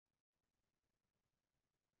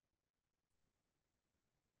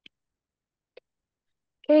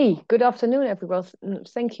Hey, good afternoon, everyone.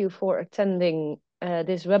 Thank you for attending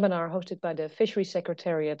this webinar hosted by the Fisheries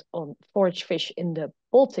Secretariat on forage fish in the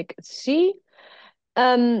Baltic Sea.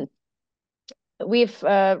 We've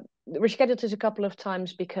rescheduled this a couple of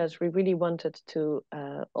times because we really wanted to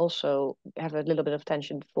also have a little bit of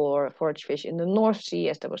attention for forage fish in the North Sea,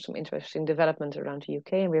 as there was some interesting development around the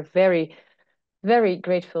UK, and we're very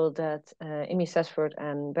grateful that Imi Cessford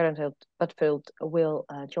and Berend Butfield will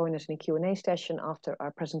join us in a Q&A session after our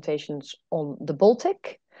presentations on the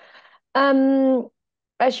Baltic.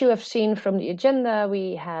 As you have seen from the agenda,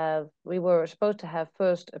 we were supposed to have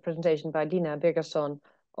first a presentation by Lina Birgersson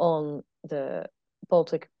on the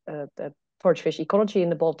Baltic, the forage fish ecology in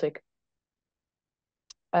the Baltic.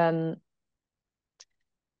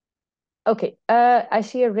 Okay, I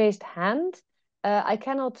see a raised hand. I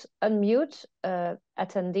cannot unmute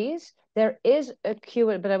attendees. There is a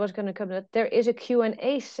Q&A, but I was going to come to that. There is a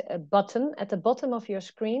Q&A button at the bottom of your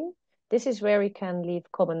screen. This is where you can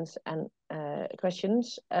leave comments and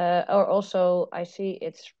questions. Or also, I see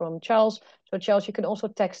it's from Charles. So Charles, you can also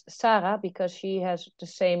text Sara because she has the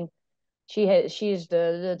same. She is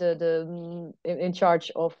in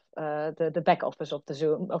charge of the back office of the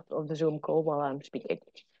Zoom call while I'm speaking.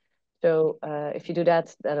 So if you do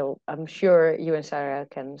that, I'm sure you and Sarah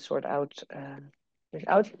can sort out this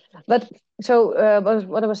out. But so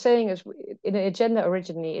what I was saying is, in the agenda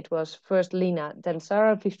originally it was first Lina, then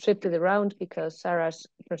Sarah. We've flipped it around because Sarah's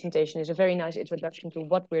presentation is a very nice introduction to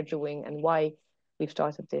what we're doing and why we've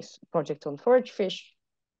started this project on forage fish.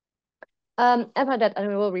 And by that,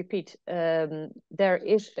 and I will repeat, there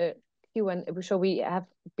is a Q&A. So we have,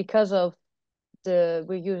 because of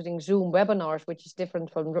we're using Zoom webinars, which is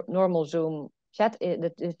different from normal Zoom chat.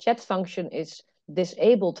 The chat function is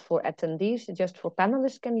disabled for attendees. Just for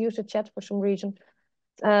panelists can use the chat for some reason.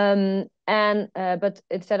 But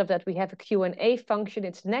instead of that, we have a Q&A function.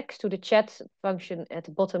 It's next to the chat function at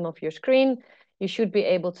the bottom of your screen. You should be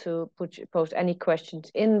able to post any questions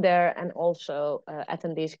in there, and also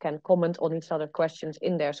attendees can comment on each other questions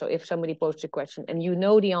in there. So if somebody posts a question and you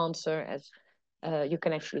know the answer, as you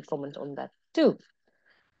can actually comment on that too.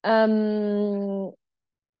 And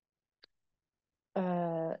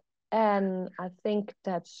I think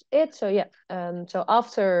that's it. So yeah, so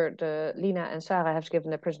after Lina and Sara have given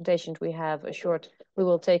their presentations, we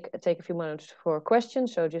will take a few minutes for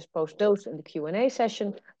questions. So just post those in the Q&A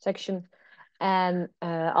section. And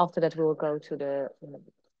after that, we will go to the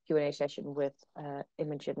Q&A session with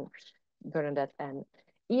Imogen, Bernadette, and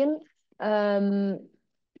Ian.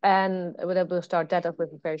 And we'll start that off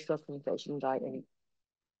with a very short presentation by Amy.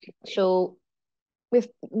 So with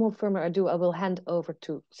no further ado, I will hand over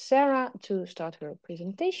to Sara to start her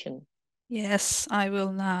presentation. Yes, I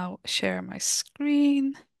will now share my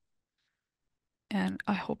screen. And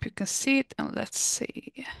I hope you can see it. And let's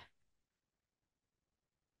see.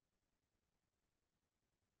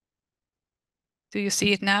 Do you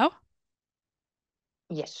see it now?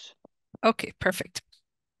 Yes. Okay, perfect.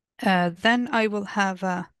 Then I will have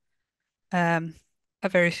a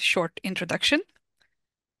very short introduction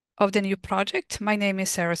of the new project. My name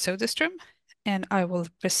is Sara Söderström, and I will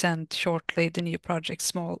present shortly the new project,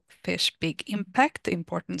 Small Fish, Big Impact, the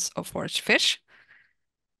importance of forage fish.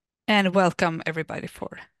 And welcome everybody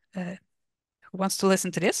who wants to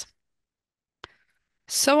listen to this.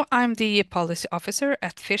 So I'm the policy officer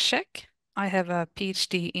at FishSec. I have a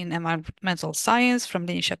PhD in environmental science from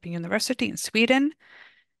Linköping University in Sweden.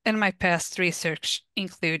 And my past research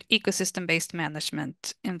include ecosystem-based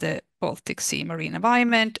management in the Baltic Sea marine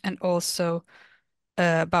environment, and also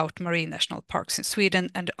about marine national parks in Sweden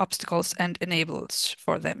and the obstacles and enablers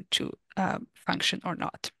for them to function or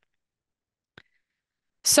not.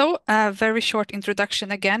 So a very short introduction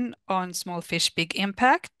again on Small Fish, Big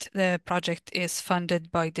Impact. The project is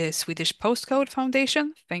funded by the Swedish Postcode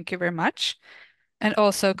Foundation. Thank you very much. And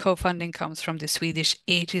also co-funding comes from the Swedish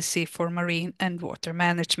Agency for Marine and Water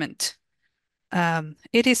Management.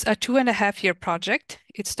 It is a 2.5-year project.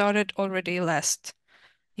 It started already last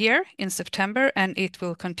year in September, and it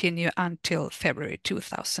will continue until February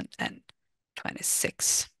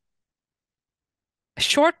 2026. A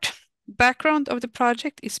short background of the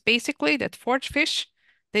project is basically that forage fish,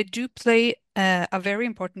 they do play a very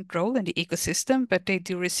important role in the ecosystem, but they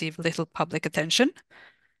do receive little public attention,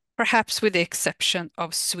 perhaps with the exception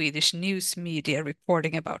of Swedish news media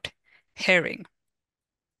reporting about herring.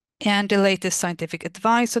 And the latest scientific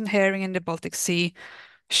advice on herring in the Baltic Sea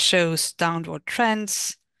shows downward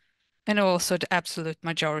trends, and also the absolute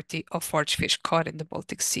majority of forage fish caught in the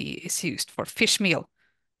Baltic Sea is used for fish meal,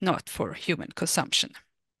 not for human consumption.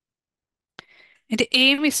 And the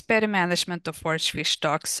aim is better management of forage fish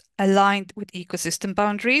stocks aligned with ecosystem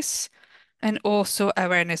boundaries, and also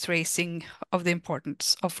awareness raising of the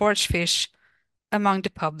importance of forage fish among the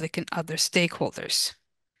public and other stakeholders.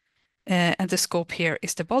 And the scope here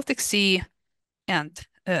is the Baltic Sea and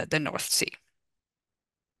the North Sea.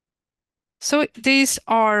 So these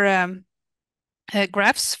are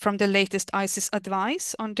graphs from the latest ICES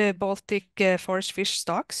advice on the Baltic forage fish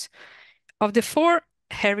stocks. Of the 4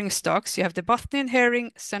 herring stocks, you have the Bothnian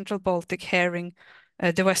herring, Central Baltic herring,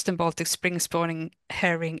 the Western Baltic spring spawning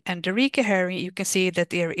herring, and the Riga herring. You can see that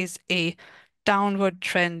there is a downward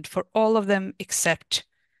trend for all of them except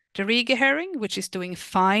the Riga herring, which is doing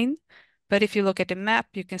fine. But if you look at the map,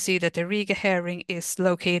 you can see that the Riga herring is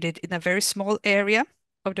located in a very small area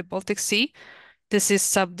of the Baltic Sea. This is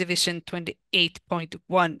subdivision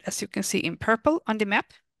 28.1, as you can see in purple on the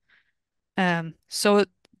map. So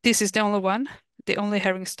this is the only one, the only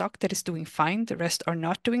herring stock that is doing fine. The rest are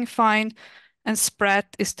not doing fine. And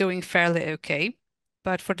Sprat is doing fairly okay.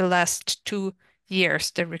 But for the last 2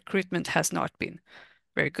 years, the recruitment has not been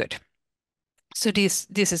very good. So this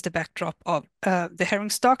is the backdrop of the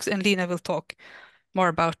herring stocks, and Lina will talk more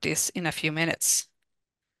about this in a few minutes.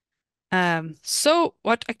 So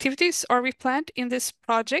what activities are we planned in this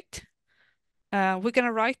project? We're going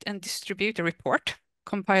to write and distribute a report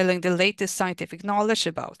compiling the latest scientific knowledge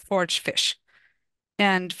about forage fish.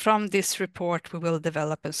 And from this report, we will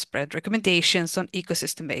develop and spread recommendations on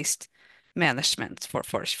ecosystem-based management for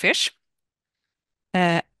forage fish.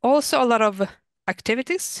 Also, a lot of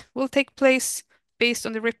activities will take place based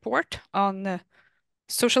on the report on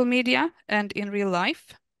social media and in real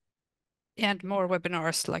life. And more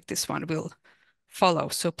webinars like this one will follow.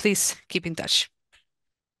 So please keep in touch.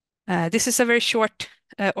 This is a very short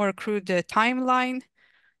or crude timeline.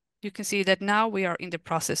 You can see that now we are in the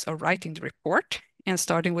process of writing the report and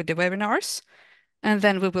starting with the webinars. And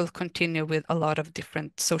then we will continue with a lot of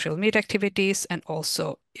different social media activities and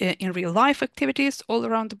also in real life activities all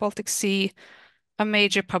around the Baltic Sea. A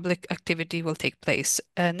major public activity will take place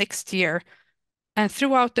next year. And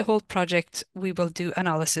throughout the whole project, we will do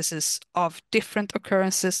analyses of different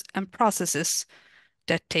occurrences and processes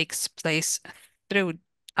that takes place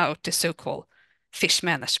throughout the so-called fish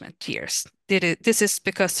management years. This is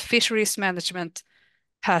because fisheries management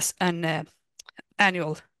has an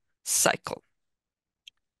annual cycle.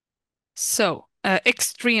 So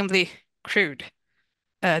extremely crude,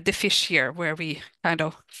 the fish year, where we kind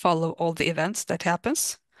of follow all the events that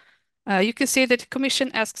happens. You can see that the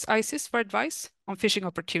Commission asks ICES for advice on fishing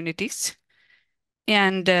opportunities.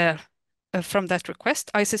 And from that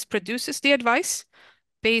request, ICES produces the advice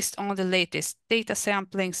based on the latest data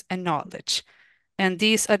samplings and knowledge. And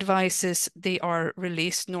these advices, they are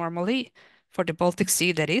released normally for the Baltic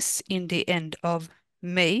Sea, that is, in the end of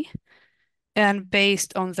May. And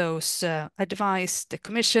based on those advice, the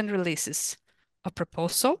Commission releases a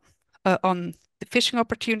proposal on the fishing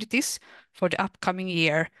opportunities for the upcoming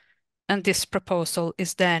year. And this proposal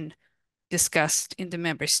is then discussed in the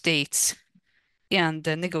member states and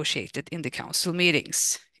negotiated in the council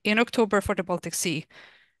meetings in October for the Baltic Sea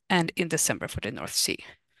and in December for the North Sea.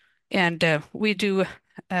 And we do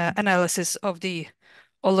analysis of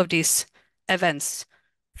all of these events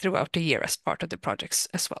throughout the year as part of the projects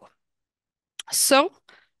as well. So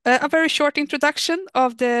a very short introduction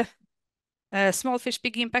of the Small Fish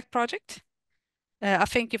Big Impact project. I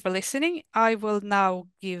thank you for listening. I will now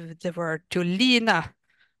give the word to Lina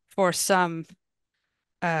for some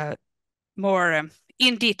more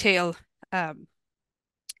in detail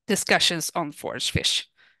discussions on forage fish.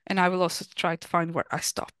 And I will also try to find where I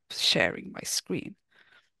stop sharing my screen.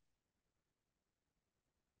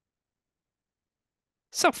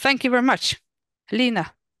 So thank you very much.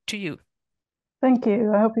 Lina, to you. Thank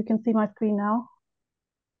you. I hope you can see my screen now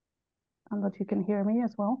and that you can hear me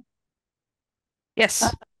as well. Yes.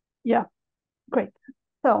 Yeah, great.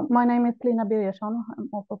 So my name is Lina Birgersson. I'm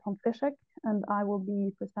also from FishSec, and I will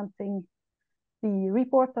be presenting the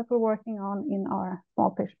report that we're working on in our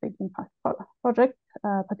Small Fish Big Impact project,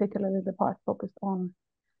 particularly the part focused on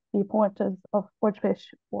the importance of forage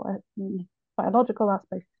fish for the biological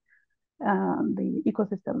aspect and the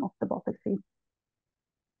ecosystem of the Baltic Sea.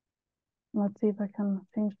 Let's see if I can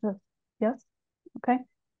change this. Yes, okay.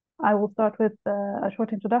 I will start with a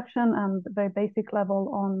short introduction and very basic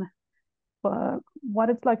level on what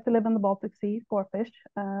it's like to live in the Baltic Sea for fish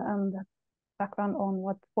and background on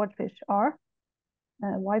what forage fish are,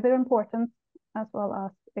 why they're important, as well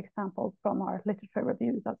as examples from our literature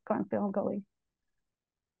review that's currently ongoing.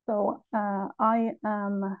 So my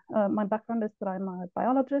background is that I'm a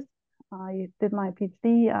biologist. I did my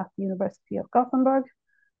PhD at the University of Gothenburg,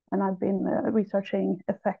 and I've been researching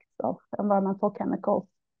effects of environmental chemicals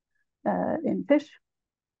in fish,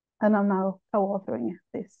 and I'm now co-authoring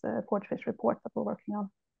this Forage Fish report that we're working on.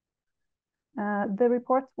 The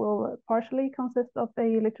report will partially consist of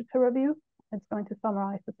a literature review. It's going to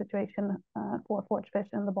summarize the situation for forage fish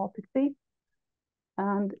in the Baltic Sea,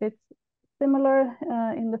 and it's similar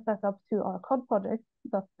in the setup to our cod project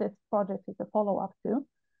that this project is a follow-up to.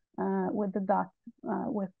 We did that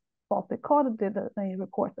with Baltic cod, did a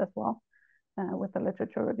report as well with a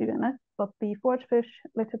literature review in it. But the Forage Fish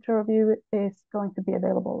literature review is going to be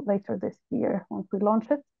available later this year once we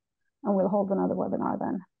launch it, and we'll hold another webinar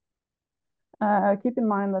then. Keep in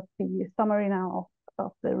mind that the summary now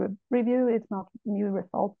of the review is not new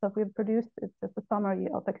results that we've produced, it's just a summary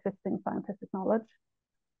of existing scientific knowledge.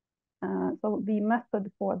 So the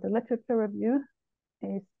method for the literature review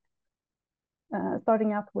is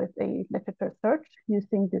starting out with a literature search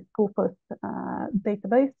using the Scopus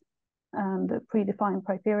database and predefined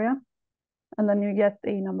criteria. And then you get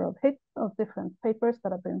a number of hits of different papers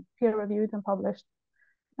that have been peer-reviewed and published,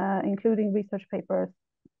 including research papers,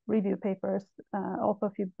 review papers, also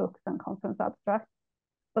a few books and conference abstracts.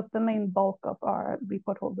 But the main bulk of our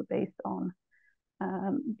report will be based on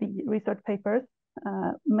the research papers,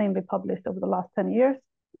 mainly published over the last 10 years,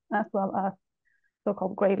 as well as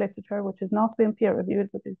so-called grey literature, which has not been peer-reviewed,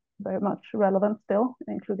 but is very much relevant still,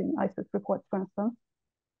 including ICES reports, for instance.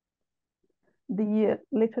 The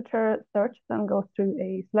literature search then goes through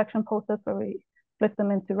a selection process where we split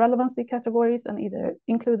them into relevancy categories and either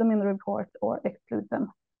include them in the report or exclude them.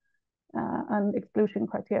 And exclusion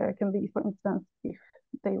criteria can be, for instance, if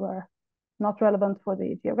they were not relevant for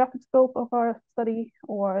the geographic scope of our study,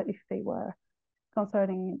 or if they were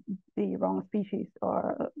concerning the wrong species,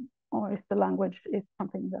 or if the language is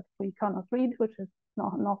something that we cannot read, which is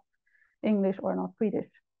not English or not Swedish.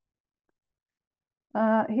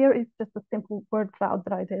 Here is just a simple word cloud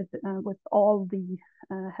that I did with all the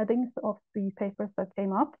headings of the papers that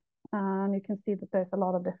came up. And you can see that there's a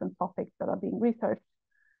lot of different topics that are being researched.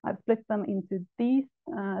 I've split them into these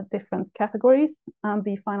different categories, and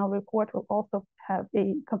the final report will also have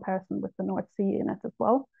a comparison with the North Sea in it as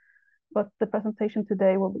well. But the presentation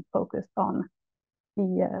today will be focused on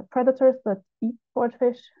the predators that eat forage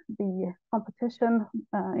fish, the competition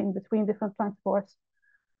in between different flank sports,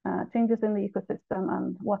 changes in the ecosystem,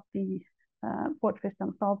 and what the forage fish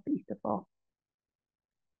themselves eat as well.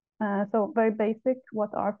 So very basic, what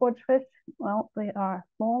are forage fish? Well, they are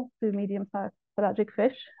small to medium-sized pelagic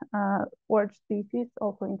fish. Forage species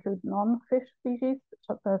also include non-fish species,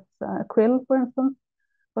 such as krill, for instance.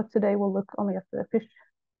 But today we'll look only at the fish,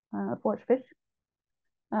 forage fish.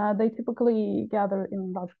 They typically gather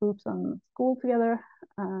in large groups and school together.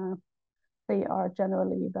 They are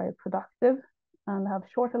generally very productive and have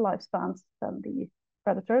shorter lifespans than the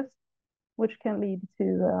predators, which can lead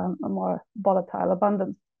to a more volatile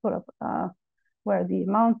abundance, sort of where the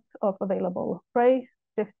amount of available prey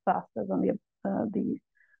shifts faster than the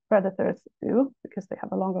predators do, because they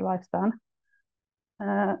have a longer lifespan.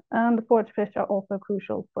 And the forage fish are also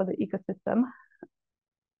crucial for the ecosystem,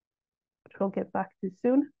 which we'll get back to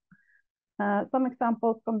soon. Some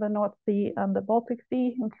examples from the North Sea and the Baltic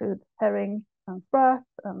Sea include herring and sprat,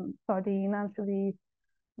 and sardine, anchovy,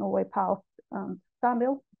 Norway pout, and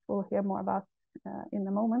sandeel, which we'll hear more about in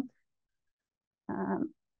a moment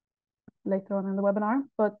later on in the webinar.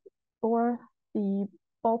 But for the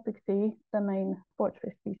Baltic Sea, the main forage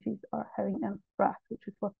fish species are herring and sprat, which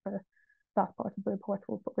is what that part of the report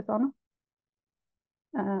will focus on.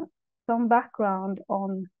 Some background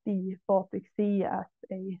on the Baltic Sea as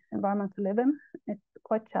an environment to live in. It's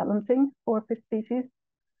quite challenging for fish species.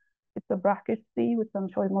 It's a brackish sea, which I'm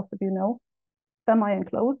sure most of you know,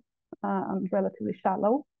 semi-enclosed and relatively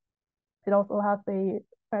shallow. It also has a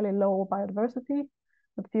fairly low biodiversity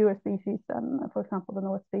with fewer species than, for example, the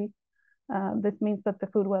North Sea. This means that the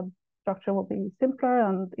food web structure will be simpler,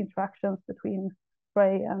 and interactions between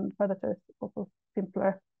prey and predators also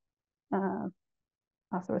simpler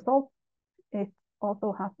as a result. It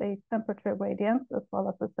also has a temperature gradient as well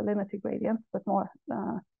as a salinity gradient, with more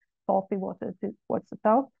salty water towards the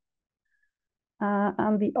south.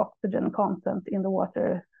 And the oxygen content in the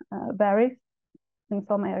water varies. In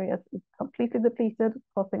some areas, it's completely depleted,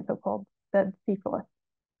 causing so-called dead seafloor.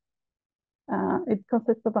 It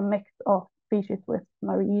consists of a mix of species with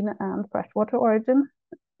marine and freshwater origin,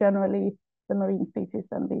 generally the marine species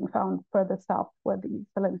then being found further south where the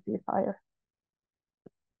salinity is higher.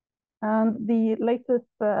 And the latest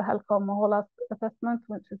HELCOM HOLAS assessment,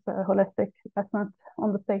 which is a holistic assessment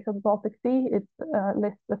on the state of the Baltic Sea, it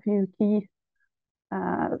lists a few key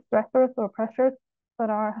stressors or pressures that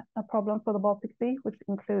are a problem for the Baltic Sea, which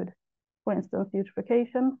include, for instance,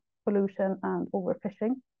 eutrophication, pollution, and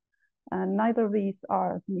overfishing. And neither of these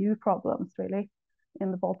are new problems, really, in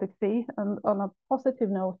the Baltic Sea. And on a positive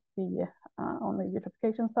note, on the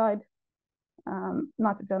eutrophication side,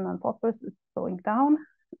 nitrogen and phosphorus is going down.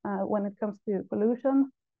 When it comes to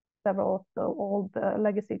pollution, several of the old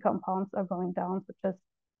legacy compounds are going down, such as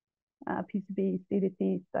PCBs,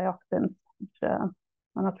 DDTs, dioxins, which are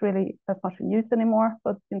not really as much in use anymore,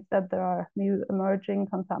 but instead there are new emerging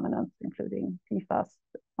contaminants, including PFAS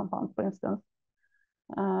compounds, for instance.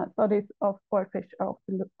 Studies of forage fish are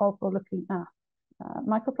also looking at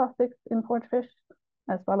microplastics in forage fish,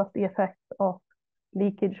 as well as the effects of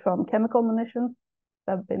leakage from chemical munitions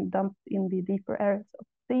that have been dumped in the deeper areas of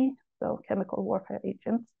the sea, so chemical warfare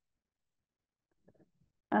agents.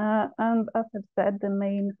 And as I've said, the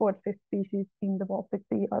main forage fish species in the Baltic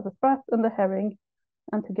Sea are the sprat and the herring,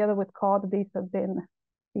 and together with cod, these have been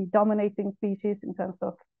the dominating species in terms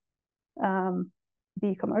of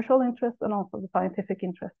the commercial interest and also the scientific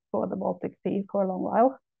interest for the Baltic Sea for a long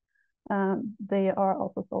while. They are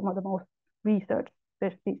also some of the most researched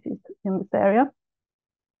fish species in this area.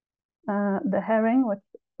 The herring, which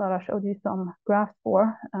Sara showed you some graphs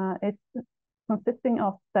for, it's consisting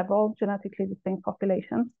of several genetically distinct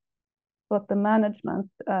populations, but the management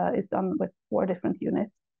is done with 4 different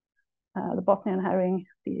units. The Botnian herring,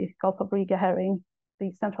 the Gulf of Riga herring,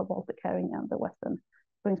 the Central Baltic herring, and the Western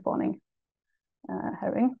spring-spawning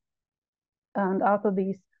herring. And out of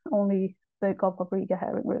these, only the Gulf of Riga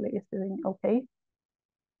herring really is doing okay.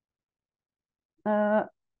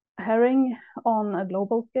 Herring on a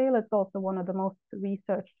global scale, it's also one of the most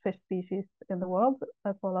researched fish species in the world,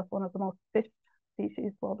 as well as one of the most fished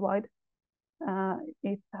species worldwide.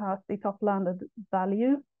 It has the top landed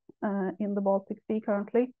value in the Baltic Sea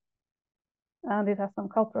currently, and it has some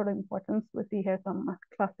cultural importance. We see here some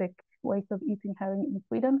classic ways of eating herring in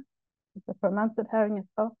Sweden. It's a fermented herring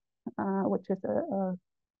itself, which is a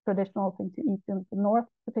traditional thing to eat in the north,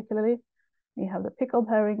 particularly. We have the pickled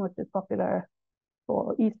herring, which is popular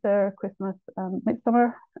for Easter, Christmas, and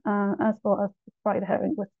Midsummer, as well as fried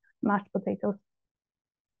herring with mashed potatoes.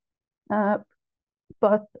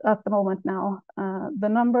 But at the moment now, the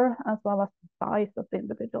number as well as the size of the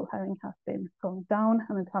individual herring has been going down,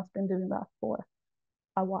 and it has been doing that for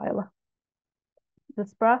a while. The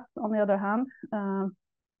sprat, on the other hand,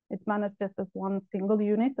 it's managed just as one single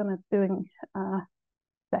unit, and it's doing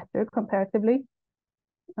better comparatively.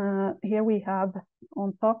 Here we have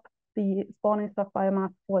on top the spawning stock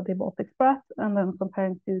biomass for the Baltic sprat, and then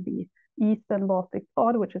comparing to the Eastern Baltic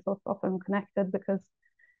cod, which is also often connected because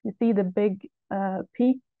you see the big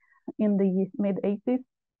peak in the mid-80s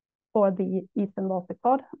for the Eastern Baltic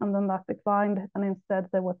cod, and then that declined, and instead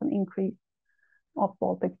there was an increase of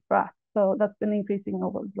Baltic sprat. So that's been increasing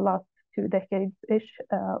over the last 2 decades-ish,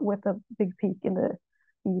 with a big peak in the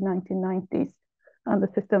 1990s. And the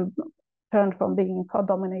system turned from being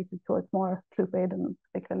cod-dominated towards more trufid and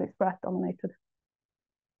particularly sprat-dominated.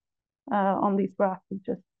 On these graphs, it's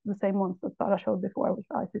just the same ones that Sara showed before with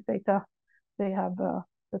ICIS data. They have the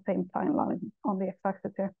same timeline on the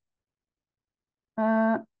x-axis here.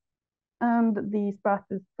 And the sprat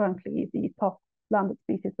is currently the top landed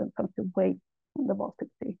species when it comes to weight in the Baltic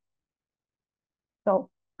Sea. So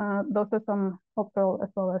those are some cultural as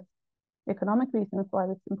well as economic reasons why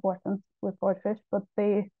it's important with forage fish, but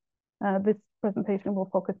this presentation will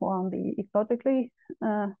focus more on the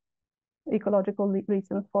ecological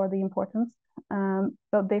reasons for the importance.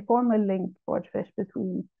 So they form a link, forage fish,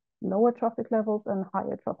 between lower trophic levels and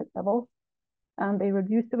higher trophic levels. And the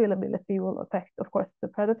reduced availability will affect, of course, the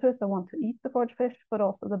predators that want to eat the forage fish, but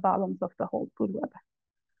also the balance of the whole food web.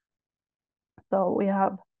 So we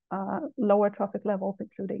have lower trophic levels,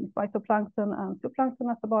 including phytoplankton and zooplankton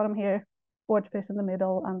at the bottom here, forage fish in the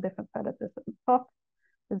middle, and different predators at the top.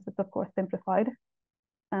 This is, of course, simplified.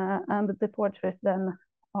 And the forage fish then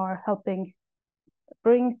are helping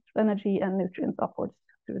bring energy and nutrients upwards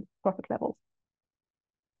to the trophic levels.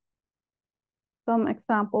 Some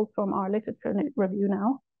examples from our literature review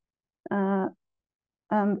now.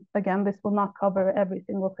 And again, this will not cover every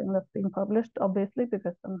single thing that's being published, obviously,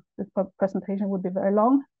 because this presentation would be very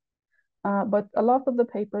long. But a lot of the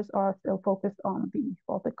papers are still focused on the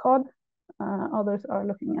Baltic cod. Others are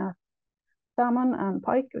looking at salmon and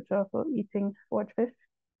pike, which are also eating forage fish,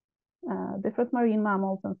 different marine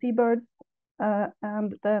mammals and seabirds.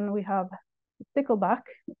 And then we have stickleback,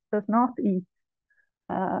 which does not eat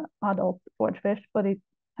adult forage fish, but it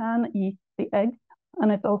can eat the eggs.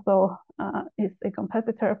 And it also is a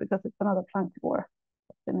competitor because it's another planktivore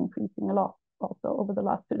that's been increasing a lot also over the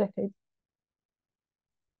last 2 decades.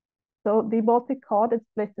 So the Baltic cod is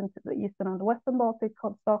split into the eastern and the western Baltic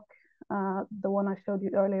cod stock. The one I showed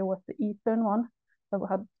you earlier was the eastern one. So we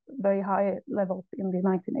had very high levels in the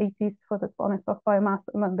 1980s for the spawning stock biomass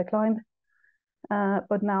and then declined.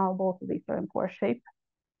 But now both of these are in poor shape.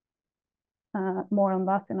 More on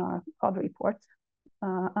that in our cod reports.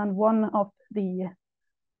 And one of the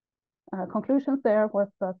conclusions there was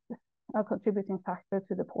that a contributing factor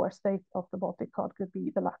to the poor state of the Baltic cod could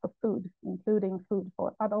be the lack of food, including food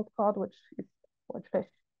for adult cod, which is forage fish.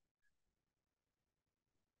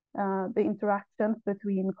 The interaction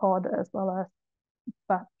between cod as well as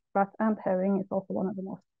sprat and herring is also one of the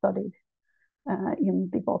most studied in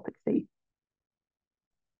the Baltic Sea.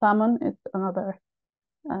 Salmon is another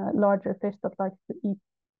larger fish that likes to eat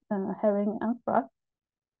herring and sprat.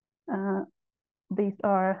 These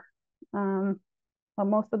are well,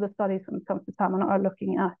 most of the studies when it comes to salmon are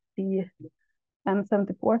looking at the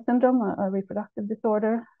M74 syndrome, a reproductive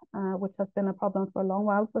disorder, which has been a problem for a long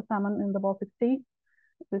while for salmon in the Baltic Sea.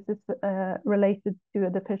 This is related to a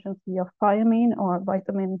deficiency of thiamine or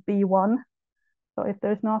vitamin B1. So if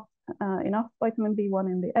there's not enough vitamin B1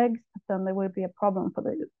 in the eggs, then there will be a problem for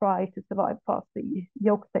the fry to survive past the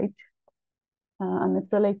yolk stage. And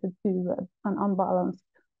it's related to an unbalanced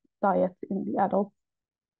diet in the adults.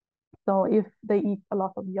 So if they eat a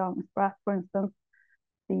lot of young sprat, for instance,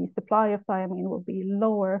 the supply of thiamine will be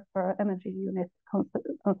lower per energy unit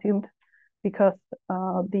consumed because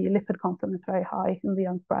the lipid content is very high in the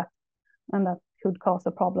young sprat, and that could cause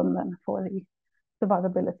a problem then for the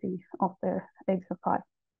survivability of their eggs and fry.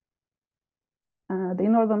 The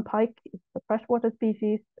northern pike is a freshwater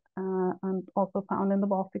species and also found in the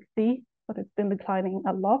Baltic Sea, but it's been declining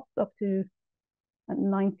a lot, up to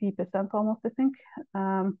 90% almost, I think.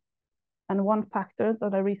 And one factor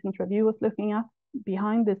that a recent review was looking at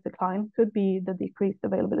behind this decline could be the decreased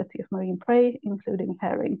availability of marine prey, including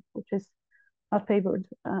herring, which is a favored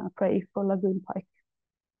prey for lagoon pike.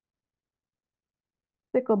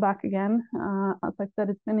 Stickleback again, as I said,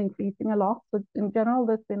 it's been increasing a lot. But in general,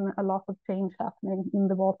 there's been a lot of change happening in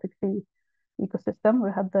the Baltic Sea ecosystem.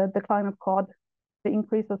 We had the decline of cod, the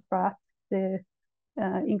increase of sprat, the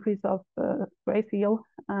increase of grey seal,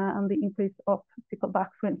 and the increase of stickleback,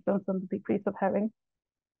 for instance, and the decrease of herring.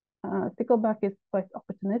 Stickleback is quite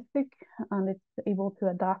opportunistic, and it's able to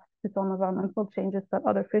adapt to some environmental changes that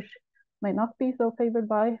other fish may not be so favored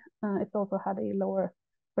by. It's also had a lower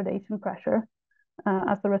predation pressure.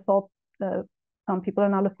 As a result, some people are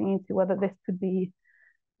now looking into whether this could be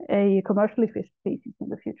a commercially fished species in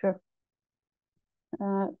the future.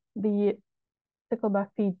 The stickleback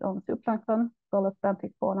feeds on zooplankton, as well as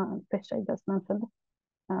benthic fauna and fish eggs, as mentioned.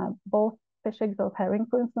 Both fish eggs of herring,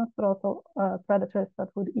 for instance, but also predators that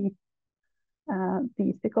would eat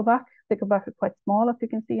the stickleback. Stickleback are quite small, as you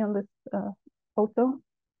can see on this photo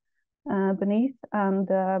beneath, and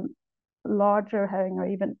larger herring are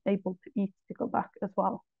even able to eat stickleback as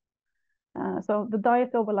well. So the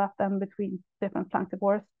diet overlap then between different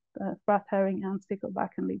planktivores, sprat, herring, and stickleback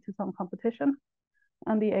can lead to some competition.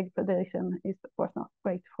 And the egg predation is, of course, not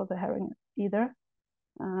great for the herring either.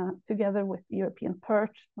 Together with the European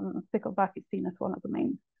perch, stickleback is seen as one of the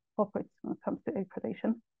main culprits when it comes to egg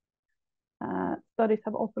predation. Studies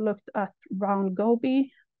have also looked at round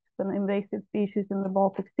goby, an invasive species in the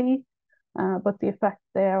Baltic Sea, but the effects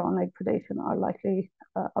there on egg predation are likely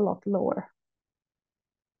a lot lower.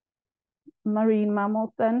 Marine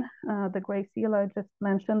mammals then, the grey seal I just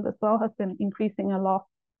mentioned as well, has been increasing a lot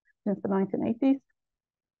since the 1980s.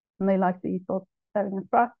 And they like to eat both herring and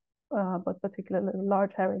sprat, but particularly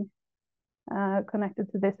large herring.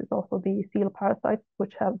 Connected to this is also the seal parasites,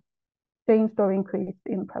 which have changed or increased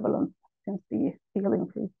in prevalence since the seal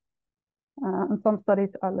increase. And some studies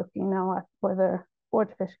are looking now at whether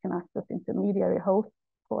forage fish can act as intermediary hosts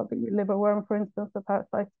for the liverworm, for instance, the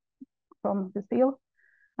parasites from the seal.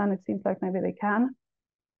 And it seems like maybe they can.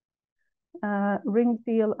 Ring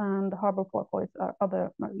seal and harbor porpoise are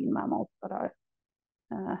other marine mammals that are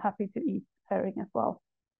happy to eat herring as well.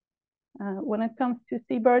 When it comes to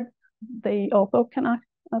seabirds, they also can act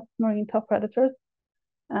as marine top predators.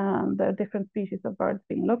 There are different species of birds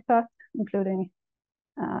being looked at, including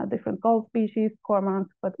different gull species, cormorants,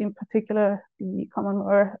 but in particular the common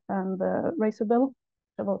murre and the razorbill,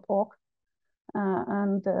 several hawks.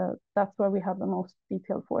 And that's where we have the most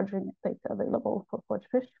detailed foraging data available for forage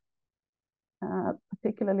fish,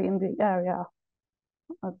 particularly in the area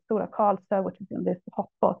of Stora Karlstad, which is in this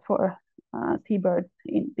hotspot for seabirds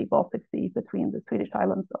in the Baltic Sea between the Swedish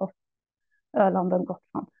islands of Öland and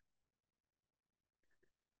Gotland.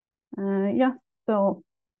 Yeah, so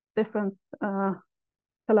different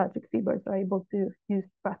pelagic seabirds are able to use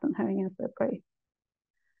sprat and herring as their prey.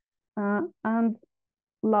 And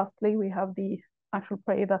lastly, we have the actual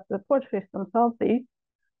prey that the forage fish themselves eat.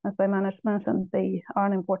 As I mentioned, they are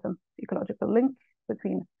an important ecological link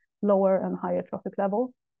between lower and higher trophic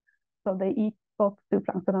levels. So they eat both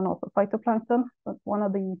zooplankton and also phytoplankton. But one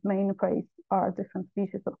of the main prey are different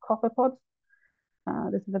species of copepods.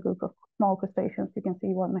 This is a group of small crustaceans. You can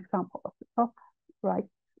see one example at the top right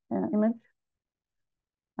image.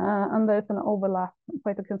 And there's an overlap,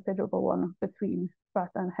 quite a considerable one, between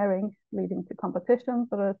sprat and herring, leading to competition.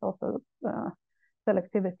 So there's also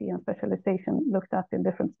selectivity and specialization looked at in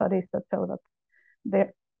different studies that show that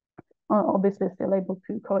they're obviously still able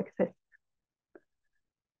to coexist.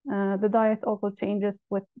 The diet also changes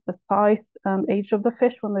with the size and age of the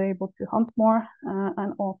fish when they're able to hunt more,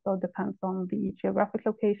 and also depends on the geographic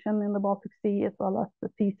location in the Baltic Sea, as well as the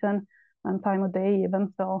season and time of day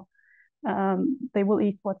even. So they will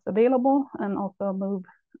eat what's available and also move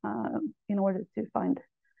in order to find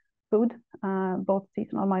food, both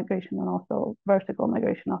seasonal migration and also vertical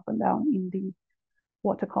migration up and down in the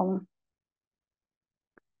water column.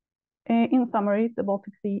 In summary, the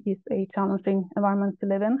Baltic Sea is a challenging environment to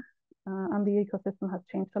live in, and the ecosystem has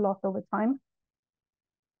changed a lot over time.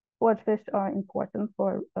 Forage fish are important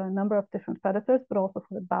for a number of different predators, but also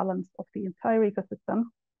for the balance of the entire ecosystem.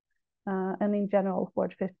 And in general,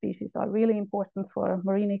 forage fish species are really important for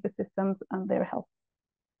marine ecosystems and their health.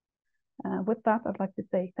 With that, I'd like to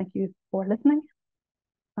say thank you for listening,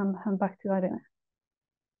 and hand back to Irene.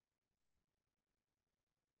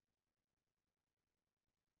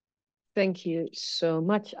 Thank you so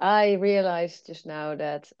much. I realized just now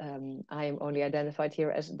that I am only identified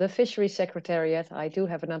here as the Fishery Secretariat. I do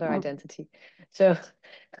have another identity. So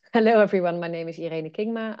hello, everyone. My name is Irene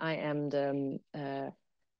Kingma. I am the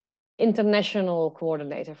international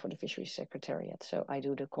coordinator for the Fishery Secretariat. So I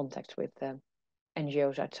do the contact with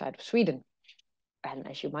NGOs outside of Sweden. And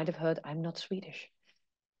as you might have heard, I'm not Swedish.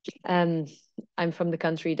 I'm from the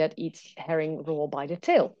country that eats herring raw by the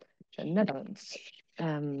tail, the Netherlands.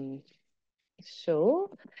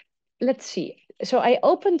 So let's see. So I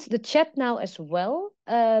opened the chat now as well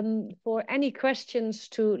for any questions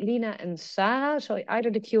to Lina and Sara. So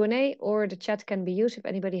either the Q&A or the chat can be used if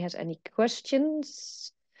anybody has any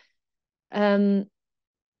questions. I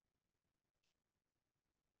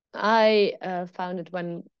found it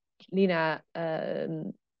when Lina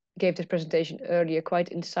gave this presentation earlier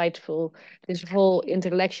quite insightful. This whole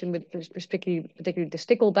interaction with particularly the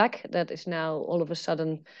stickleback that is now all of a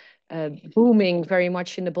sudden booming very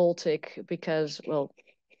much in the Baltic because, well,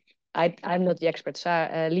 I'm not the expert,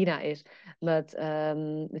 Lina is, but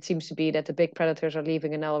it seems to be that the big predators are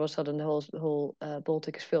leaving and now all of a sudden the whole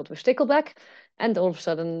Baltic is filled with stickleback, and all of a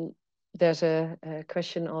sudden there's a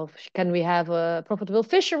question of, can we have a profitable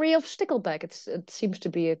fishery of stickleback? It seems to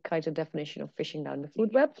be a kind of definition of fishing down the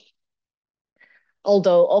food web.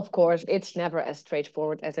 Although, of course, it's never as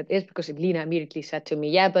straightforward as it is, because Lina immediately said to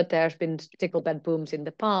me, yeah, but there's been stickleback booms in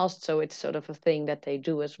the past, so it's sort of a thing that they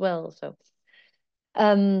do as well. So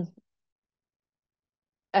I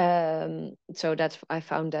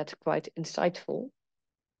found that quite insightful.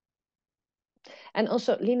 And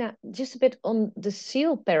also, Lina, just a bit on the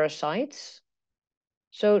seal parasites.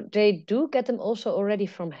 So they do get them also already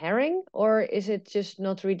from herring, or is it just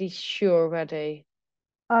not really sure where they...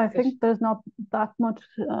 I think there's not that much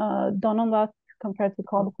done on that compared to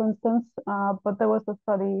cod, for instance. But there was a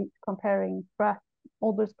study comparing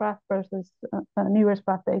older sprat versus newer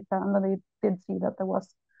sprat data, and then they did see that there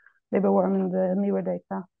was liverworm in the newer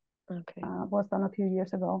data. Okay. Was done a few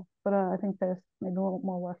years ago, but I think there's maybe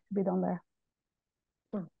more work to be done there.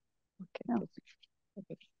 Oh, okay. Yeah.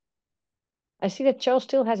 Okay. I see that Charles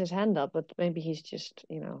still has his hand up, but maybe he's just,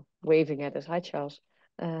 waving at us. Hi, Charles.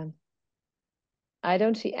 I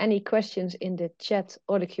don't see any questions in the chat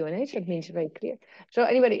or the Q&A, so it means very clear. So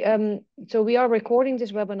anybody, so we are recording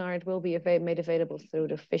this webinar. It will be made available through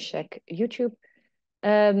the FishSec YouTube.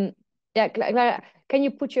 Yeah, Clara, can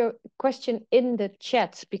you put your question in the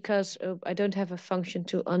chat, because I don't have a function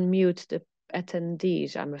to unmute the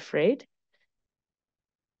attendees, I'm afraid.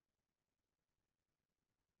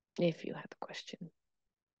 If you have a question.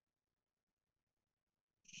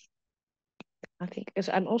 I think, because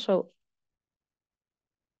I'm also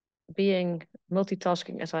being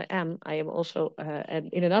multitasking as I am also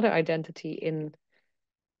in another identity in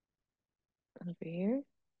over here.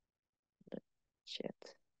 The chat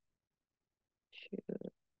should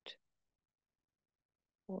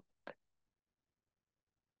work.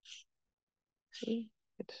 See,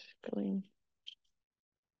 it's going.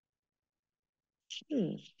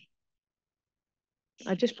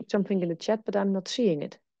 I just put something in the chat, but I'm not seeing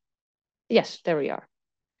it. Yes, there we are.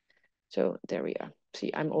 So there we are.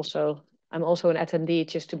 see, I'm also an attendee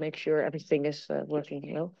just to make sure everything is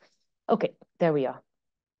working well. Okay, there we are.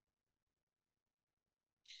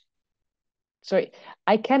 Sorry,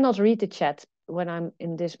 I cannot read the chat when I'm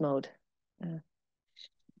in this mode.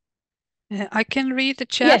 I can read the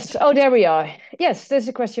chat. Yes, oh, there we are. Yes, this is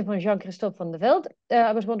a question from Jean-Christophe van der Veld.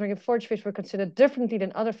 I was wondering if forage fish were considered differently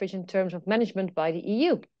than other fish in terms of management by the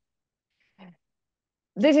EU.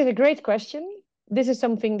 This is a great question. This is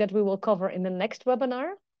something that we will cover in the next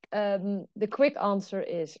webinar. The quick answer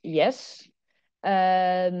is yes.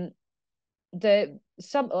 Yes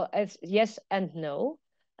and no.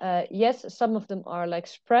 Yes, some of them are like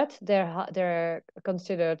spread. They're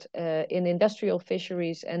considered in industrial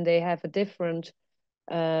fisheries, and they have a different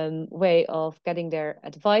way of getting their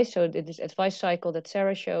advice. So this advice cycle that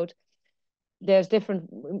Sara showed, there's different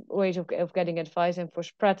ways of getting advice, and for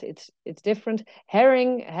spread it's different.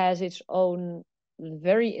 Herring has its own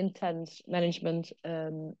very intense management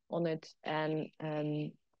on it, and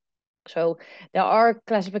so there are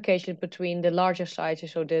classifications between the larger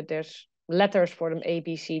sizes, so there's letters for them, A,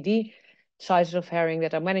 B, C, D, sizes of herring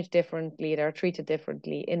that are managed differently, that are treated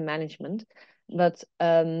differently in management. But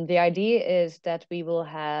the idea is that we will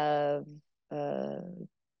have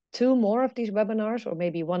 2 more of these webinars, or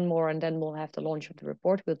maybe 1 more, and then we'll have the launch of the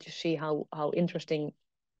report. We'll just see how interesting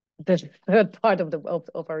the third part of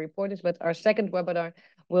our report is. But our second webinar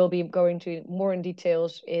will be going to more in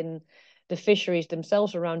details in the fisheries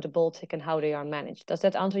themselves around the Baltic and how they are managed. Does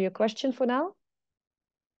that answer your question for now?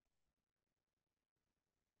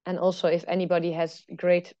 And also, if anybody has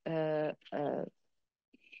great Lina,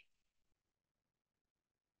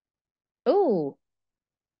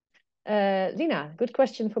 good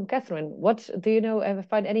question from Catherine. What do you know, ever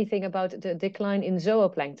find anything about the decline in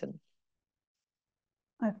zooplankton?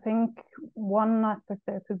 I think one aspect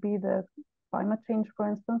there could be the climate change, for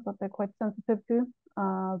instance, that they're quite sensitive to.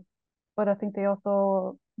 But I think they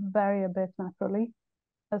also vary a bit naturally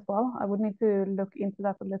as well. I would need to look into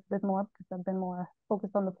that a little bit more, because I've been more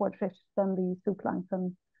focused on the forage fish than the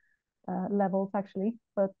zooplankton levels, actually.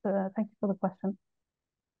 But thank you for the question.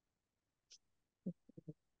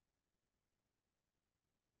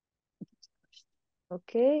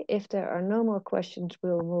 Okay, if there are no more questions,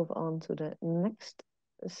 we'll move on to the next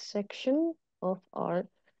section of our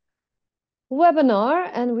webinar.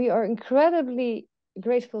 And we are incredibly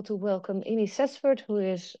grateful to welcome Amy Cessford, who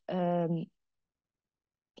is, oh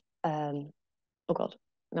God,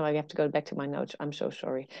 now I have to go back to my notes. I'm so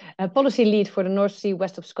sorry. Policy lead for the North Sea,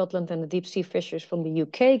 west of Scotland, and the deep sea fishers from the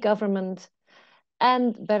UK government.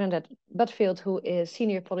 And Bernadette Butfield, who is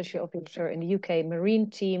Senior Policy Officer in the UK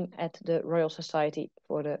Marine Team at the Royal Society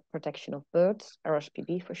for the Protection of Birds,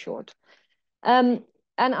 RSPB for short.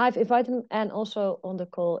 And I've invited him, and also on the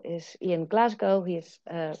call is Ian Glasgow. He is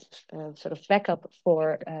sort of backup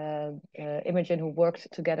for Imogen, who worked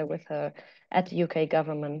together with her at the UK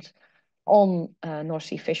government on North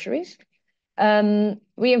Sea fisheries.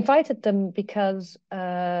 We invited them because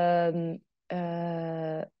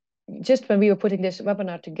just when we were putting this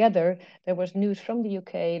webinar together, there was news from the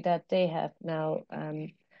UK that they have now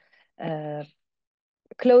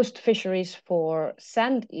closed fisheries for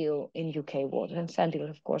sand eel in UK waters. And sand eel is,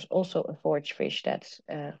 of course, also a forage fish that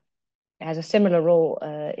has a similar role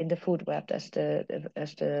in the food web as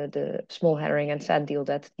the small herring and sand eel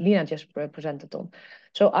that Lina just presented on.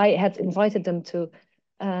 So I had invited them to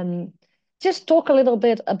just talk a little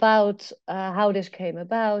bit about how this came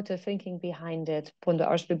about, the thinking behind it. From the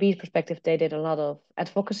RSPB's perspective, they did a lot of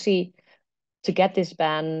advocacy to get this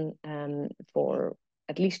ban for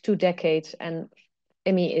at least 2 decades. And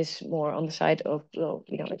Imi is more on the side of, well,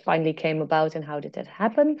 you know, it finally came about and how did that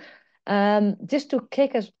happen? Just to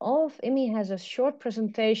kick us off, Imi has a short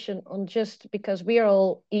presentation on, just because we are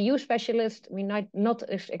all EU specialists, we might not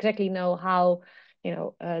exactly know how, you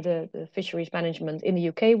know, the fisheries management in the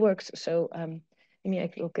UK works. So Imi, I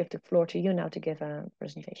will give the floor to you now to give a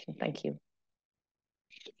presentation. Thank you.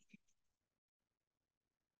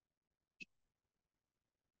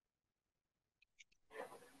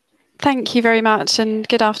 Thank you very much, and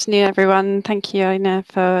good afternoon, everyone. Thank you, Irene,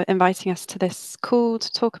 for inviting us to this call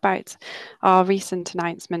to talk about our recent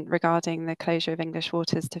announcement regarding the closure of English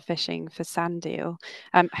waters to fishing for sand eel.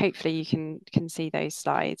 Hopefully you can see those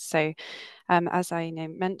slides. So as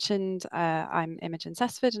Irene mentioned, I'm Imogen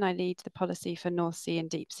Cessford, and I lead the policy for North Sea and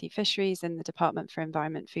deep sea fisheries in the Department for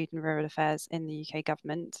Environment, Food and Rural Affairs in the UK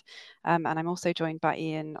government. And I'm also joined by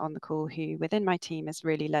Ian on the call, who within my team has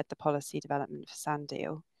really led the policy development for sand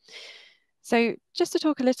eel. So just to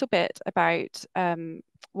talk a little bit about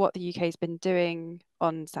what the UK has been doing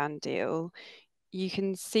on sand eel, you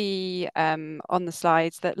can see on the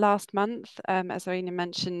slides that last month, as Irene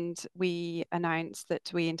mentioned, we announced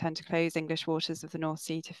that we intend to close English waters of the North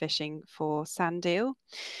Sea to fishing for sand eel.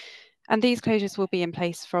 And these closures will be in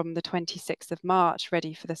place from the 26th of March,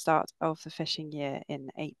 ready for the start of the fishing year in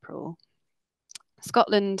April.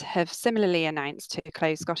 Scotland have similarly announced to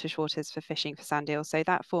close Scottish waters for fishing for sand eel, so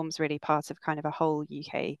that forms really part of kind of a whole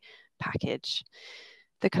UK package.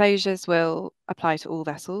 The closures will apply to all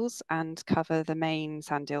vessels and cover the main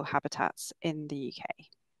sand eel habitats in the UK.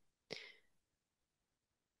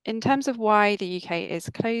 In terms of why the UK is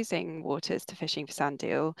closing waters to fishing for sand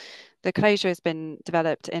eel, the closure has been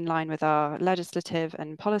developed in line with our legislative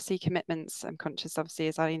and policy commitments. I'm conscious, obviously,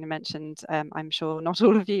 as Irene mentioned, I'm sure not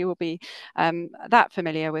all of you will be that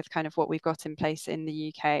familiar with kind of what we've got in place in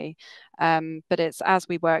the UK. But it's as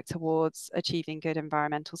we work towards achieving good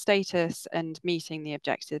environmental status and meeting the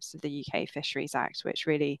objectives of the UK Fisheries Act, which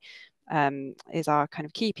really is our kind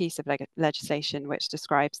of key piece of legislation which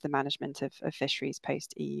describes the management of fisheries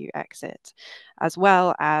post EU exit, as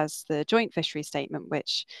well as the joint fisheries statement,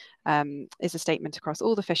 which is a statement across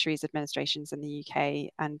all the fisheries administrations in the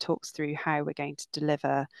UK and talks through how we're going to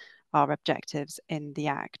deliver our objectives in the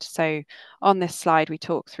Act. So on this slide, we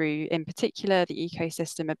talk through in particular the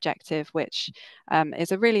ecosystem objective, which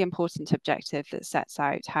is a really important objective that sets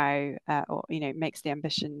out how, or makes the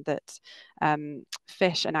ambition that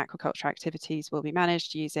fish and aquaculture activities will be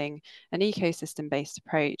managed using an ecosystem-based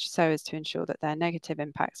approach so as to ensure that their negative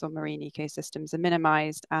impacts on marine ecosystems are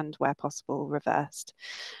minimised and, where possible, reversed.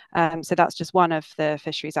 So that's just one of the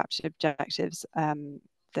fisheries objectives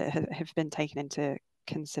that have been taken into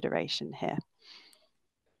consideration here.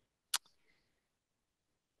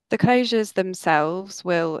 The closures themselves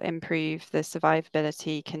will improve the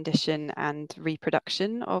survivability, condition and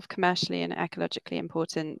reproduction of commercially and ecologically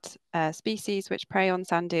important species which prey on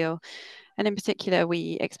sand eel. And in particular,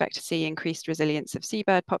 we expect to see increased resilience of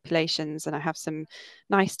seabird populations. And I have some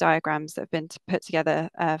nice diagrams that have been put together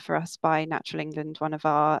for us by Natural England, one of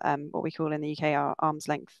our, what we call in the UK, our arm's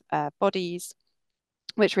length bodies,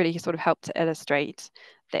 which really sort of help to illustrate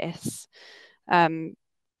this. Let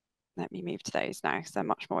me move to those now because they're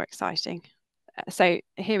much more exciting. So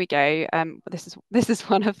here we go. This is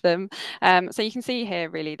one of them. So you can see here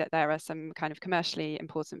really that there are some kind of commercially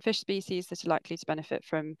important fish species that are likely to benefit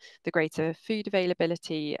from the greater food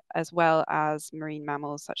availability, as well as marine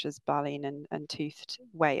mammals such as baleen and toothed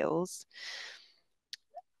whales.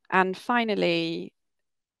 And finally,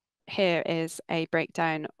 here is a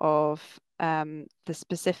breakdown of the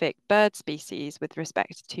specific bird species with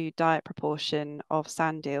respect to diet proportion of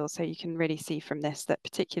sand eel. So you can really see from this that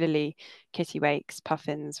particularly kittiwakes,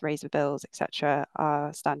 puffins, razorbills, etc.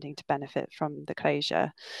 are standing to benefit from the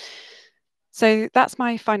closure. So that's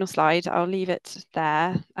my final slide. I'll leave it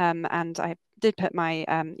there. And I did put my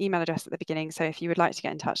email address at the beginning. So if you would like to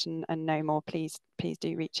get in touch and know more, please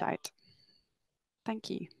do reach out. Thank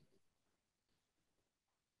you.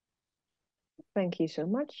 Thank you so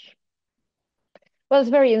much. Well, it's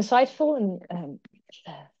very insightful and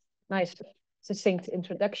nice, succinct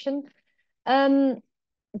introduction. To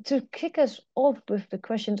kick us off with the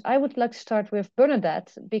questions, I would like to start with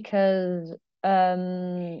Bernadette, because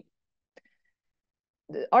the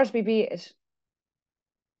RSBB is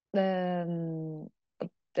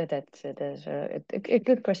that's a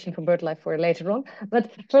good question for BirdLife for later on.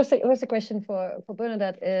 But first, a question for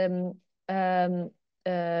Bernadette.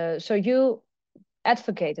 So you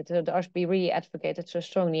advocated, the RSB really advocated so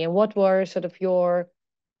strongly, and what were sort of your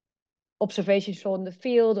observations on the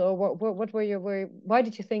field, or what were your why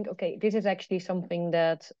did you think, okay, this is actually something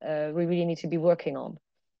that we really need to be working on?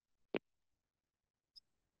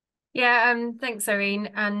 Yeah, thanks,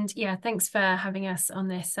 Irene, and yeah, thanks for having us on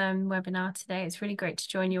this webinar today. It's really great to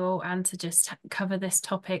join you all and to just cover this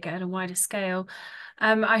topic at a wider scale.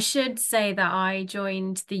 I should say that I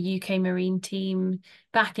joined the UK Marine team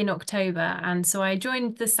back in October, and so I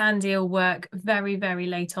joined the sand eel work very, very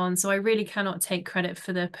late on, so I really cannot take credit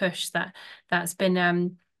for the push that's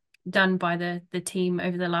been done by the team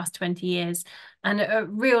over the last 20 years. And a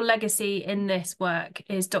real legacy in this work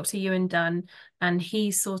is Dr. Ewan Dunn, and he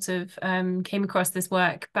sort of came across this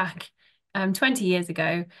work back 20 years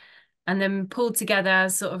ago, and then pulled together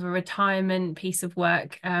sort of a retirement piece of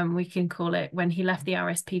work, we can call it, when he left the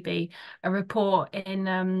RSPB, a report back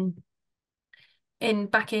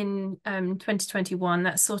in 2021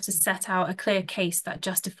 that sort of set out a clear case that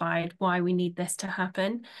justified why we need this to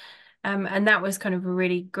happen. And that was kind of a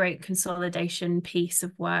really great consolidation piece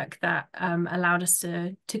of work that allowed us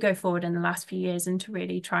to go forward in the last few years and to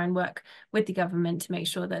really try and work with the government to make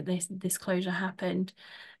sure that this closure happened.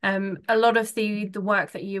 A lot of the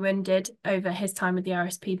work that Ewan did over his time with the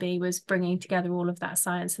RSPB was bringing together all of that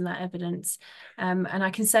science and that evidence. And I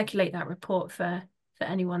can circulate that report for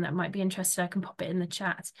anyone that might be interested. I can pop it in the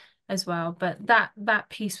chat as well. But that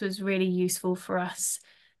piece was really useful for us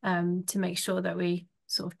to make sure that we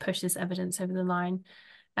sort of push this evidence over the line.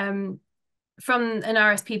 From an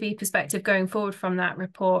RSPB perspective, going forward from that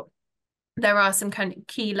report, there are some kind of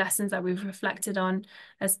key lessons that we've reflected on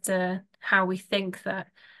as to how we think that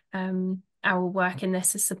our work in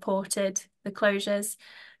this has supported the closures.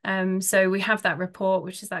 So we have that report,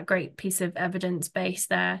 which is that great piece of evidence base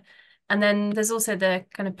there. And then there's also the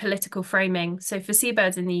kind of political framing. So for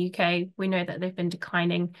seabirds in the UK, we know that they've been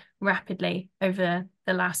declining rapidly over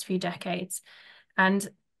the last few decades. And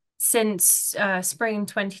since spring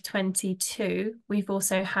 2022, we've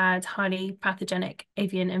also had highly pathogenic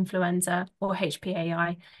avian influenza, or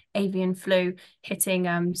HPAI, avian flu,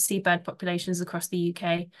 hitting seabird populations across the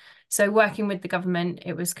UK. So working with the government,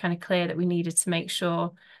 it was kind of clear that we needed to make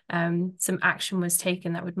sure some action was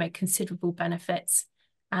taken that would make considerable benefits.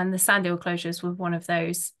 And the sand eel closures were one of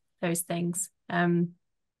those things. So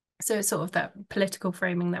it's sort of that political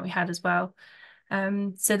framing that we had as well.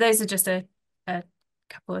 So those are just a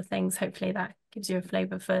couple of things. Hopefully that gives you a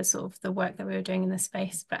flavour for sort of the work that we were doing in this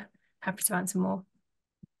space, but happy to answer more.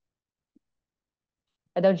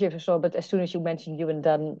 I don't know if you saw, but as soon as you mentioned you and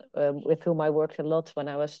Dan, with whom I worked a lot when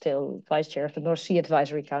I was still vice chair of the North Sea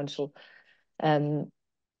Advisory Council,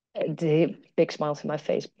 the big smile to my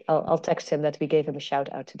face. I'll text him that we gave him a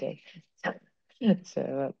shout out today.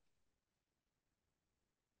 So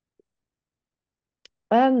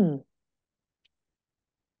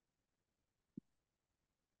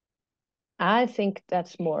I think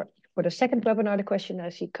that's more for the second webinar. The question I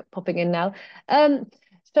see popping in now.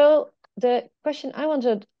 So the question I want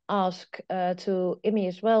to ask to Imi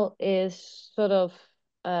as well is sort of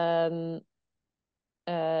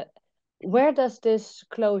where does this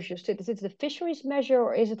closure sit? Is it the fisheries measure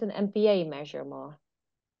or is it an MPA measure more?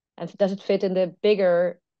 And does it fit in the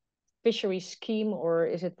bigger fisheries scheme or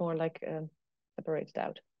is it more like separated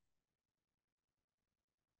out?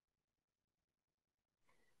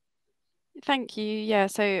 Thank you. Yeah,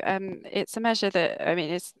 so it's a measure that, I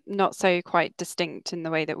mean, it's not so quite distinct in the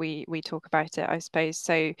way that we talk about it, I suppose.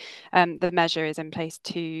 So the measure is in place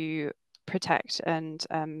to protect and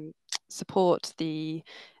support the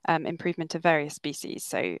improvement of various species.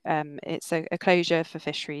 So it's a closure for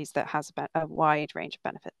fisheries that has a wide range of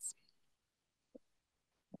benefits.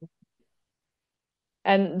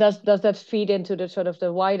 And does that feed into the sort of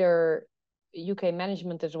the wider UK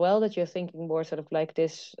management as well, that you're thinking more sort of like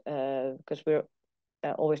this, because we're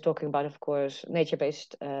always talking about, of course,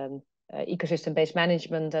 nature-based, ecosystem-based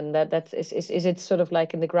management, and that is it sort of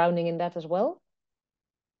like in the grounding in that as well?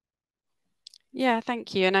 Yeah,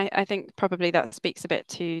 thank you. And I think probably that speaks a bit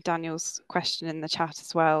to Daniel's question in the chat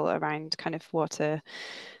as well around kind of what a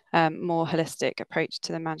more holistic approach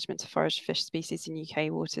to the management of forage fish species in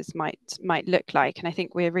UK waters might look like. And I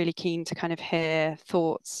think we're really keen to kind of hear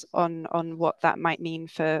thoughts on what that might mean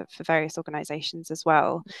for various organisations as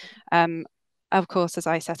well. Of course, as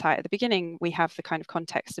I set out at the beginning, we have the kind of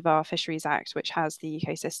context of our Fisheries Act, which has the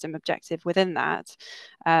ecosystem objective within that.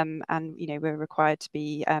 And, you know, we're required to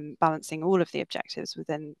be balancing all of the objectives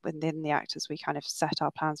within the Act as we kind of set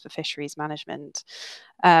our plans for fisheries management.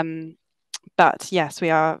 But yes, we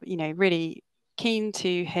are, you know, really keen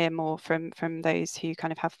to hear more from those who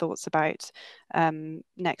kind of have thoughts about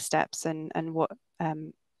next steps and what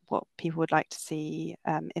people would like to see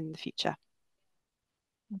in the future.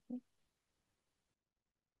 Mm-hmm.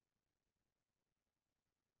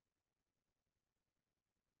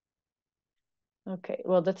 Okay,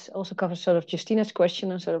 well, that also covers sort of Justina's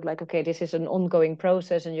question and sort of like, okay, this is an ongoing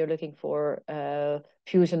process and you're looking for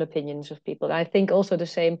views and opinions of people. And I think also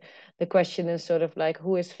the question is sort of like,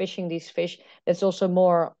 who is fishing these fish? That's also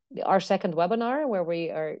more our second webinar where we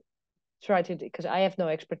are trying to, because I have no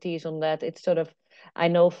expertise on that. It's sort of, I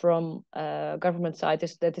know from government side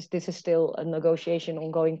that this is still a negotiation,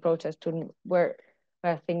 ongoing process to where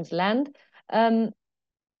things land.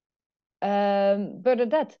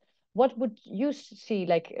 Bernadette, what would you see,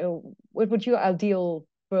 like, what would your ideal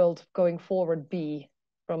world going forward be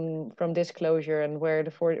from this closure and where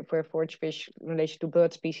where forage fish in relation to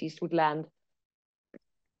bird species would land?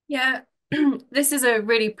 Yeah, this is a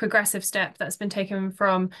really progressive step that's been taken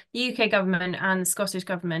from the UK government and the Scottish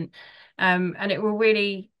government, and it will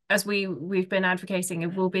really as we've been advocating,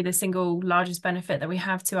 it will be the single largest benefit that we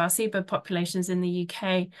have to our seabird populations in the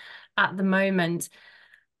UK at the moment.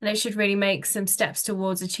 And it should really make some steps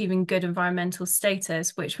towards achieving good environmental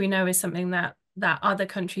status, which we know is something that other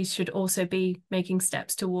countries should also be making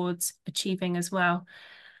steps towards achieving as well.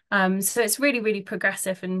 So it's really, really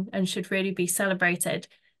progressive and should really be celebrated.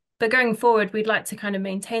 But going forward, we'd like to kind of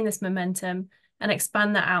maintain this momentum and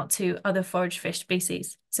expand that out to other forage fish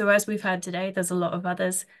species. So as we've heard today, there's a lot of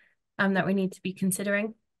others that we need to be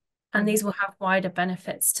considering. And these will have wider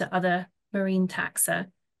benefits to other marine taxa.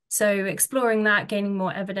 So exploring that, gaining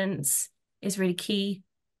more evidence is really key.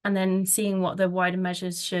 And then seeing what the wider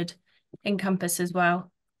measures should encompass as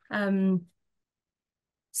well.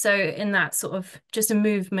 So in that sort of just a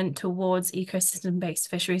movement towards ecosystem-based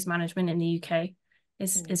fisheries management in the UK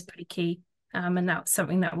is pretty key. And that's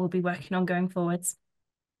something that we'll be working on going forwards.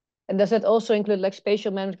 And does that also include like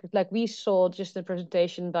spatial management? Like we saw just the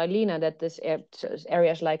presentation by Lina that this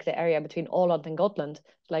areas like the area between Åland and Gotland,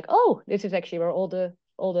 like, oh, this is actually where all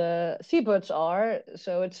the seabirds are.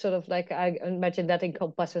 So it's sort of like, I imagine that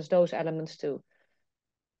encompasses those elements too.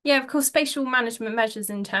 Yeah, of course, spatial management measures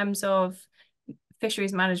in terms of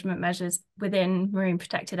fisheries management measures within marine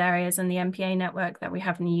protected areas and the MPA network that we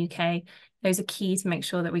have in the UK. Those are key to make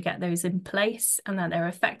sure that we get those in place and that they're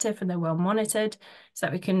effective and they're well monitored so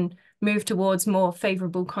that we can move towards more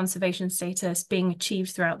favourable conservation status being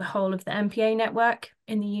achieved throughout the whole of the MPA network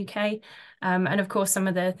in the UK. And of course, some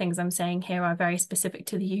of the things I'm saying here are very specific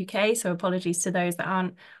to the UK, so apologies to those that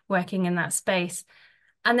aren't working in that space.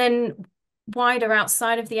 And then wider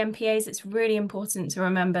outside of the MPAs, it's really important to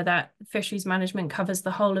remember that fisheries management covers the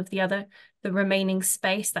whole of the remaining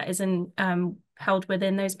space that isn't held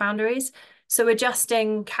within those boundaries. So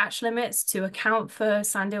adjusting catch limits to account for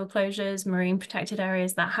sand eel closures, marine protected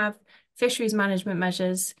areas that have fisheries management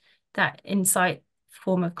measures that incite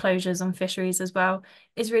form of closures on fisheries as well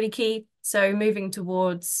is really key. So moving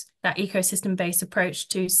towards that ecosystem-based approach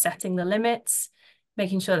to setting the limits,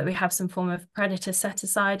 making sure that we have some form of predator set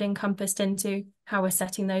aside encompassed into how we're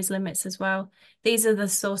setting those limits as well. These are the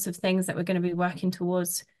sorts of things that we're going to be working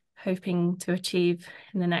towards, hoping to achieve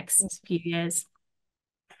in the next few years.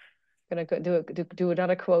 I'm going to do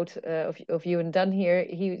another quote of you and Dan here.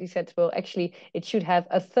 He said, well, actually, it should have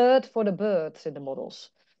a third for the birds in the models.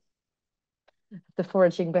 The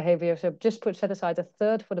foraging behavior. So just set aside a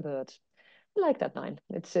third for the birds. I like that line.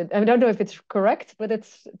 I don't know if it's correct, but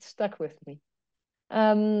it's stuck with me.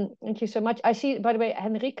 Thank you so much. I see, by the way,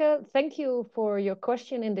 Henrike, thank you for your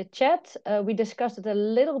question in the chat. We discussed it a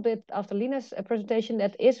little bit after Lina's presentation.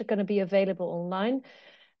 That is going to be available online.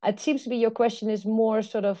 It seems to be your question is more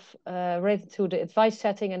sort of related to the advice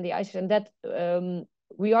setting and the ICES, and that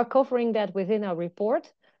we are covering that within our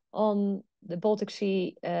report on the Baltic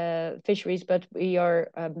Sea fisheries, but we are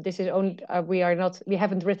this is only we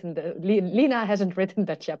haven't written Lina hasn't written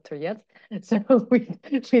that chapter yet, so we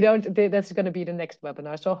don't. That's going to be the next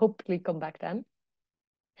webinar. So hopefully come back then.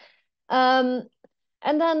 And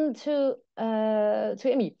then to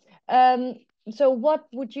Imi. So what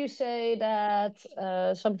would you say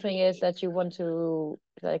that something is that you want to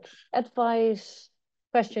like advise?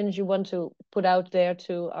 Questions you want to put out there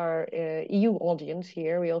to our EU audience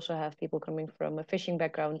here. We also have people coming from a fishing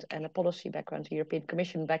background and a policy background, a European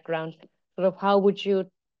Commission background. Sort of how would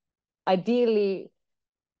you ideally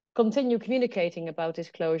continue communicating about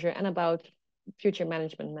this closure and about future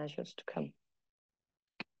management measures to come?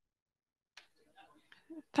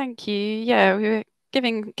 Thank you. Yeah, we were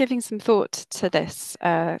giving some thought to this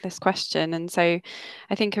this question, and so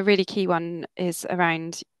I think a really key one is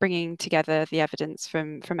around bringing together the evidence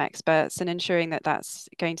from experts and ensuring that that's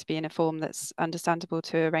going to be in a form that's understandable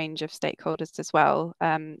to a range of stakeholders as well.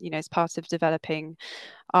 You know, as part of developing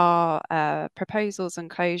our proposals and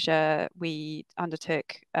closure, we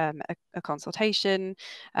undertook a consultation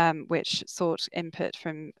which sought input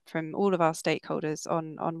from all of our stakeholders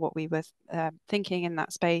on what we were thinking in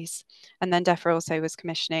that space. And then Defra also was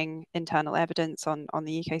commissioning internal evidence on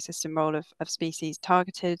the ecosystem role of species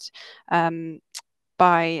targeted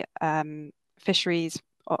by fisheries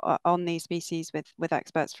on these species with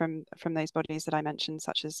experts from those bodies that I mentioned,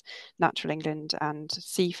 such as Natural England and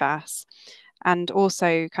CFAS. And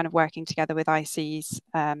also kind of working together with ICES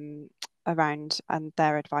around and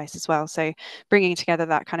their advice as well. So bringing together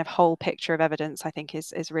that kind of whole picture of evidence, I think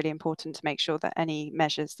is really important to make sure that any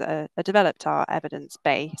measures that are developed are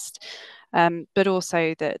evidence-based. but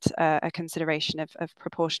also that a consideration of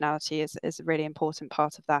proportionality is a really important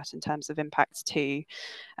part of that in terms of impacts too.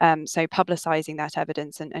 So publicising that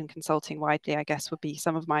evidence and consulting widely, I guess, would be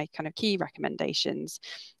some of my kind of key recommendations.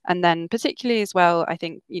 And then particularly as well, I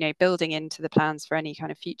think, building into the plans for any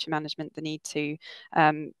kind of future management, the need to,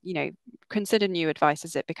 consider new advice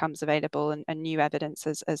as it becomes available and new evidence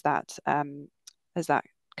as that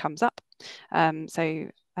comes up.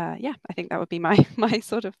 Yeah, I think that would be my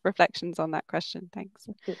sort of reflections on that question. Thanks.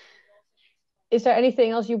 Is there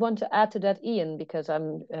anything else you want to add to that, Ian? Because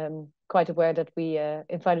I'm quite aware that we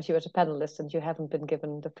invited you as a panelist and you haven't been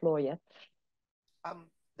given the floor yet.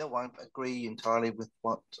 No, I agree entirely with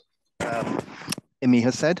what Imi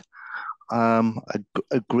has said. I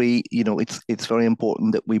agree, it's very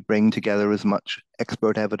important that we bring together as much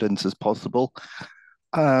expert evidence as possible.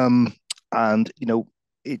 And,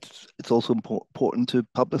 it's also important to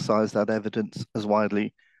publicize that evidence as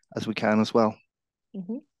widely as we can as well.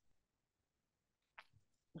 Mm-hmm.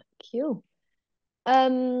 Thank you.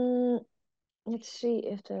 Let's see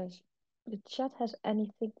if the chat has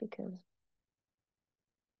anything, because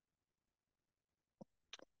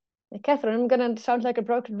Catherine, I'm going to sound like a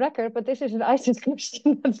broken record, but this is an ICES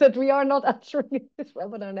question that we are not answering in this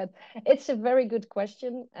webinar. It's a very good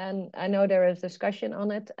question, and I know there is discussion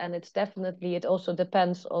on it, and it also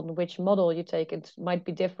depends on which model you take. It might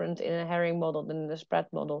be different in a herring model than in the spread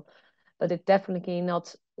model, but it's definitely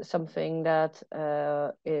not something that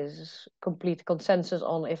is complete consensus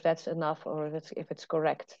on if that's enough or if it's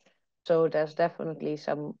correct. So there's definitely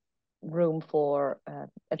some room for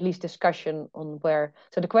at least discussion on where.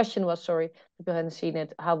 So the question was, sorry, people hadn't seen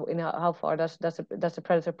it, how far does the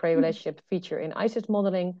predator-prey relationship feature in ICES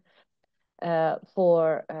modeling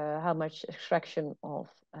for how much extraction of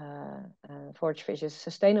forage fish is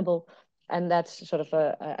sustainable? And that's sort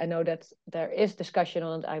of I know that there is discussion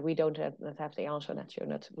on it. We don't have the answer on that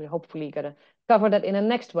unit. We're hopefully going to cover that in a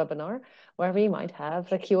next webinar, where we might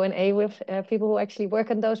have a Q&A with people who actually work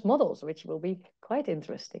on those models, which will be quite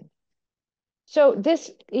interesting. So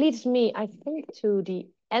this leads me, I think, to the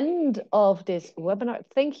end of this webinar.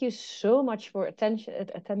 Thank you so much for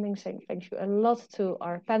attending. Thank you a lot to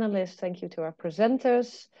our panelists. Thank you to our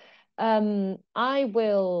presenters. I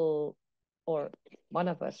will, or one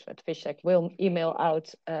of us at FishSec will email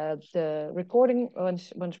out the recording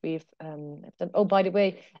once we've done. Oh, by the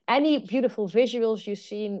way, any beautiful visuals you've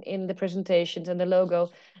seen in the presentations and the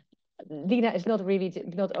logo, Lina is not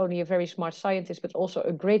only a very smart scientist, but also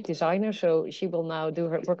a great designer. So she will now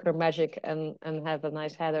work her magic and have a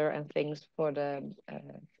nice header and things for the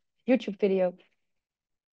YouTube video.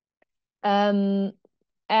 Oh,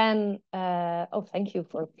 thank you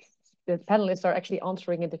for the panelists are actually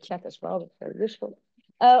answering in the chat as well. That's very useful.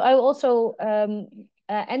 I will also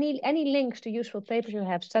any links to useful papers you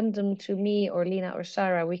have, send them to me or Lina or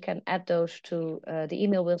Sara. We can add those to the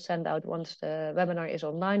email we'll send out once the webinar is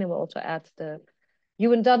online, and we'll also add the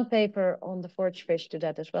You and Done paper on the forage fish to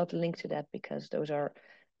that as well, to link to that, because those are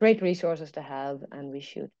great resources to have, and we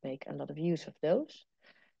should make a lot of use of those.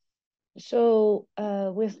 So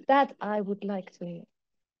with that, I would like to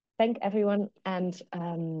thank everyone and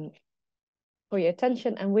for your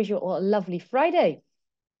attention, and wish you all a lovely Friday.